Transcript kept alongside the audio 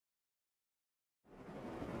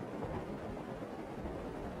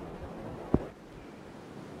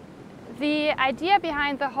The idea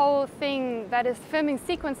behind the whole thing, that is filming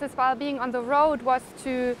sequences while being on the road, was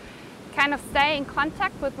to kind of stay in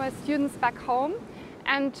contact with my students back home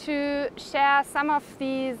and to share some of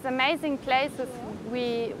these amazing places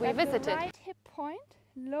we visited. The right hip point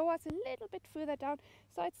lowers a little bit further down,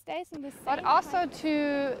 so it stays in the same. But also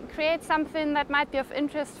to create something that might be of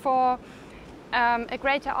interest for a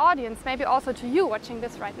greater audience, maybe also to you watching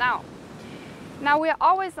this right now. Now, we are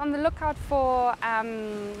always on the lookout for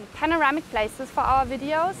panoramic places for our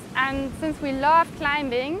videos, and since we love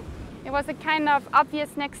climbing, it was a kind of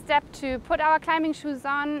obvious next step to put our climbing shoes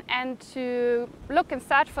on and to look and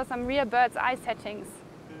search for some real bird's eye settings.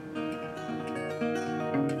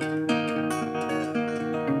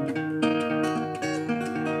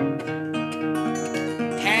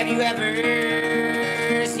 Have you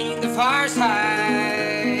ever seen the far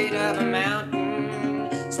side of a mountain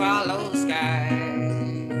swallow the sky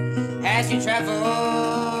as you travel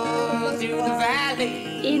through the valley?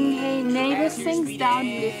 Inhale, navel sinks down,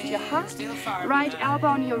 lift your heart, right elbow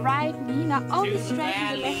on your right knee, now only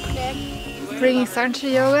straighten the left leg. Bringing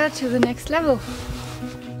SANSCHE Yoga to the next level.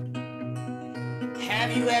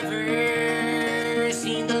 Have you ever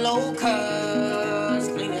seen the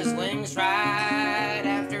locust clean his wings right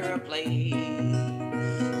after a play?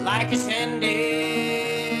 Like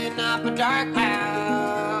ascending up a dark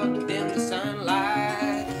cloud to dim the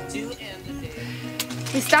sunlight to end the day.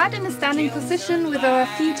 We start in a standing position with our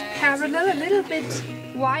feet parallel, a little bit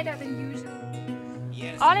wider than usual.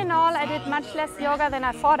 All in all, I did much less yoga than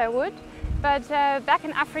I thought I would. But back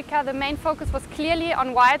in Africa, the main focus was clearly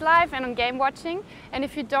on wildlife and on game watching. And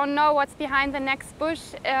if you don't know what's behind the next bush,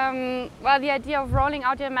 well, the idea of rolling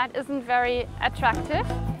out your mat isn't very attractive.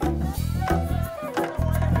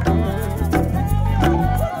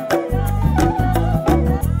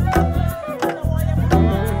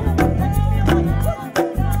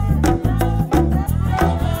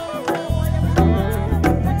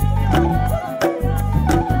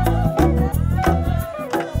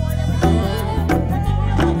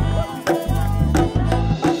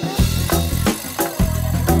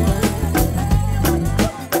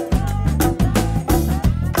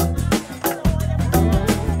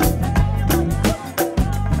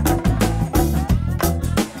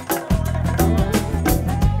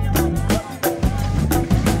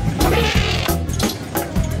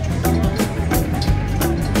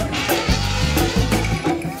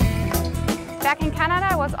 Back in Canada,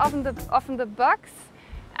 it was often the bugs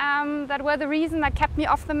that were the reason that kept me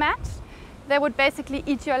off the mat. They would basically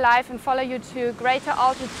eat your life and follow you to greater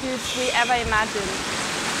altitudes we ever imagined.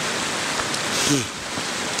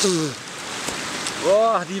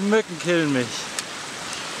 Oh, die Mücken killen mich.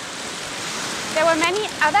 There were many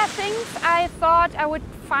other things I thought I would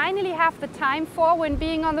finally have the time for when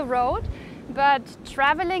being on the road, but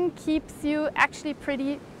traveling keeps you actually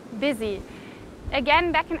pretty busy.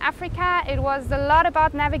 Again, back in Africa, it was a lot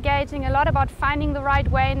about navigating, a lot about finding the right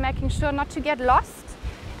way and making sure not to get lost.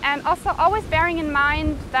 And also always bearing in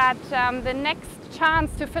mind that the next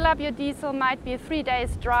chance to fill up your diesel might be a 3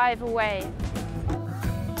 days drive away.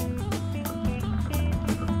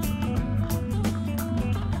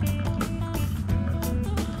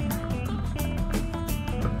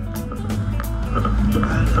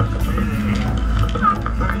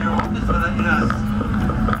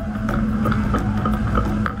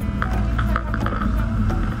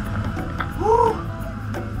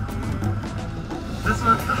 Das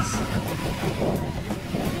war krass.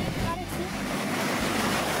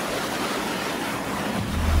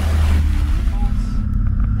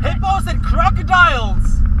 Hippos and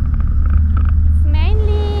crocodiles! It's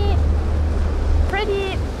mainly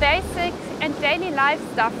pretty basic and daily life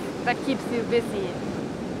stuff that keeps you busy.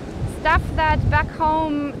 Stuff that back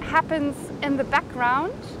home happens in the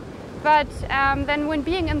background, but then when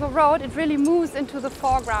being in the road, it really moves into the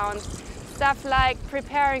foreground. Stuff like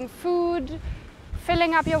preparing food,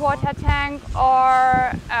 filling up your water tank,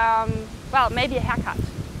 or, well, maybe a haircut.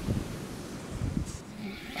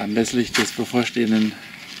 Anlässlich des bevorstehenden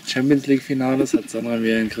Champions League Finales hat Sandra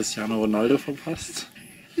mir einen Cristiano Ronaldo verpasst.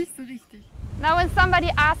 Bist du richtig? Now, when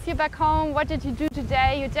somebody asks you back home, what did you do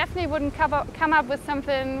today, you definitely wouldn't come up with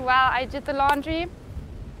something, well, I did the laundry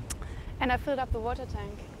and I filled up the water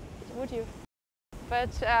tank, would you? But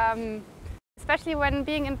especially when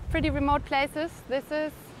being in pretty remote places, this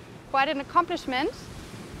is quite an accomplishment.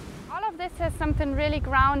 All of this has something really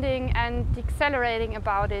grounding and accelerating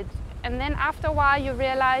about it. And then after a while you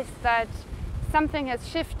realize that something has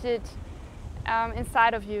shifted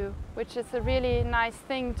inside of you, which is a really nice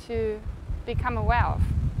thing to become aware of.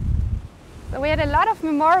 So we had a lot of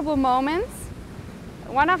memorable moments.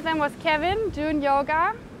 One of them was Kevin doing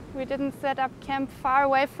yoga, We didn't set up camp far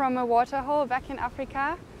away from a waterhole back in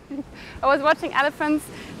Africa. I was watching elephants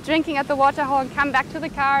drinking at the waterhole and come back to the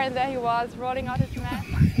car, and there he was, rolling out his mat.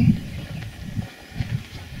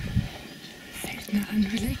 Seltener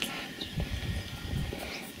Anblick.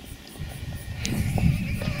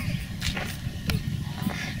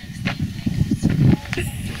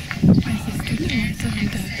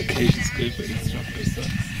 Occasion skill for instructors.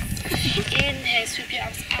 Inhale, sweep your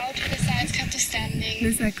arms out to the sides, come to standing.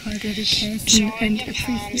 This I call dedication Join and your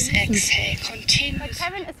palms, appreciation. exhale, continue. But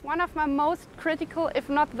Kevin is one of my most critical, if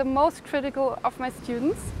not the most critical of my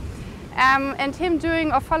students. And him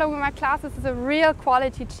doing or following my classes is a real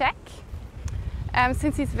quality check.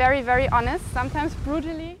 Since he's very, very honest, sometimes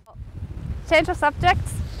brutally. Change of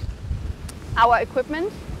subjects. Our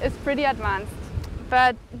equipment is pretty advanced.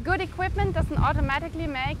 But good equipment doesn't automatically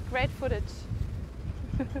make great footage.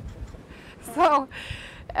 So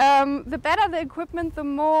the better the equipment, the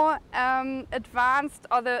more advanced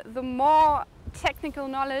or the more technical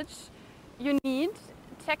knowledge you need.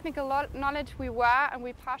 Technical knowledge we were and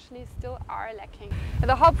we partially still are lacking.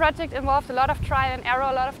 The whole project involved a lot of trial and error,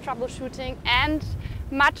 a lot of troubleshooting and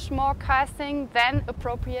much more cursing than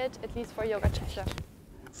appropriate, at least for yoga teacher.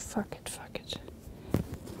 Fuck it, fuck it.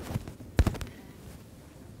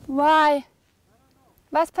 Why?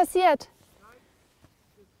 Was passiert?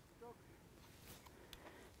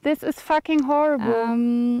 This is fucking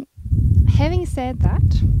horrible. Having said that,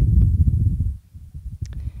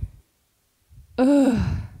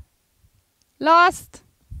 Lost.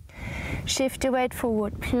 Shift your weight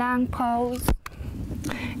forward, plank pose.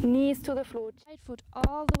 Knees to the floor. right foot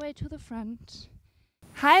all the way to the front.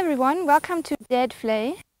 Hi everyone, welcome to Dead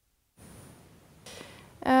Flay.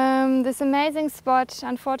 This amazing spot,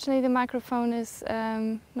 unfortunately the microphone is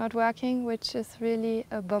not working, which is really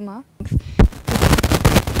a bummer.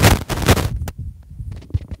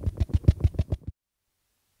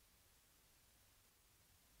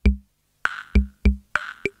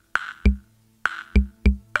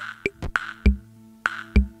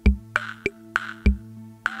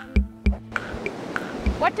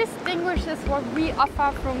 What distinguishes what we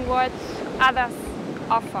offer from what others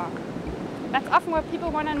offer? That's often what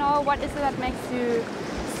people want to know. What is it that makes you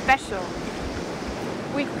special?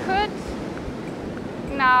 We could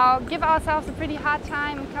now give ourselves a pretty hard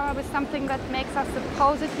time and come up with something that makes us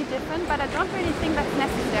supposedly different, but I don't really think that's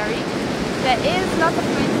necessary. There is lots of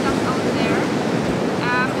great stuff out there,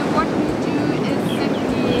 and what we do is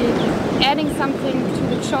simply adding something to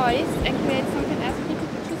the choice and create something else people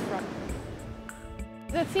can choose from.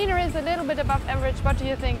 The scenery is a little bit above average. What do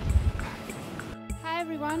you think? Hi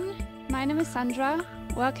everyone, my name is Sandra.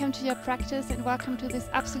 Welcome to your practice and welcome to this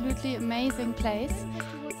absolutely amazing place.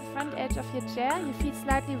 Towards the front edge of your chair, your feet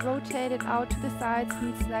slightly rotated out to the sides,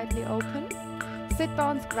 knees slightly open. Sit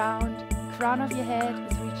bones ground, crown of your head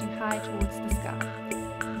is reaching high towards the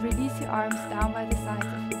sky. Release your arms down by the sides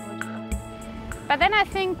of your body. But then I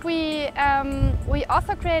think we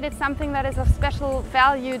also created something that is of special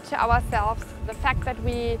value to ourselves. The fact that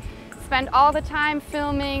we spend all the time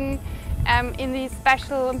filming in these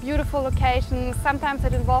special and beautiful locations. Sometimes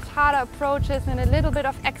it involved harder approaches and a little bit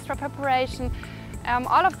of extra preparation.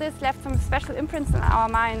 All of this left some special imprints in our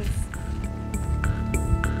minds.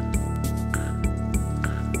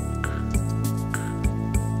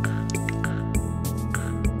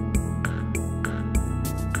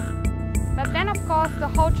 But then, of course, the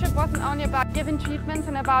whole trip wasn't only about giving treatments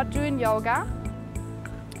and about doing yoga,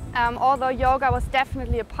 although yoga was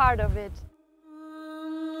definitely a part of it.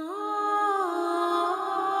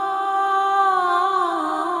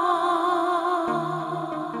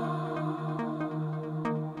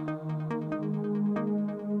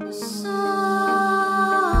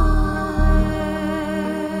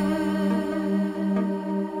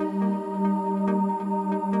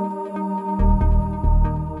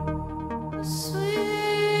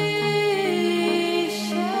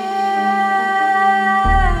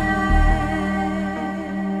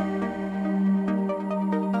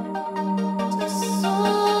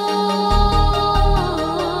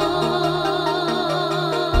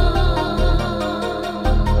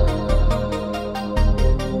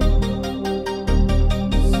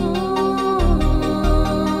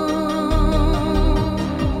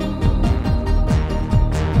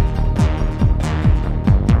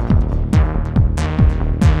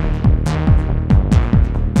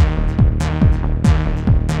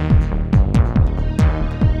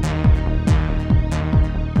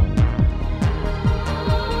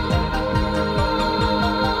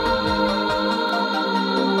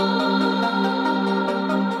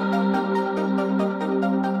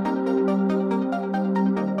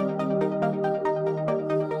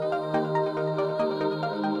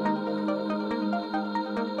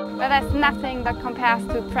 there's nothing that compares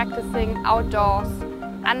to practicing outdoors,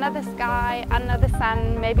 under the sky, under the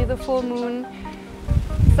sun, maybe the full moon.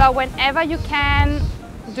 So whenever you can,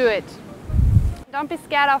 do it. Don't be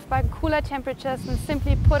scared of by cooler temperatures and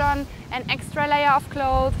simply put on an extra layer of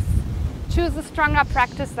clothes. Choose a stronger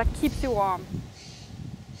practice that keeps you warm.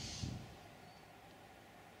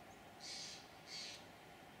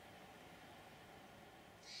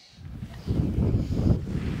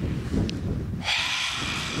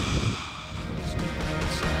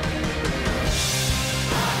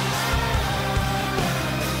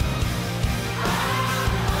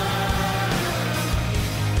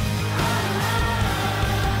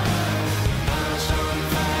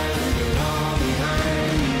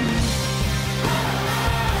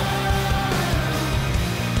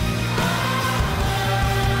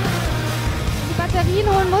 Batterien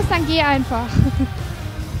holen muss, dann geh einfach.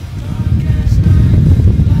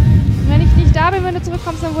 Wenn ich nicht da bin, wenn du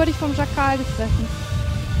zurückkommst, dann wurde ich vom Schakal gefressen.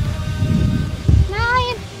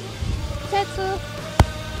 Nein! Setze!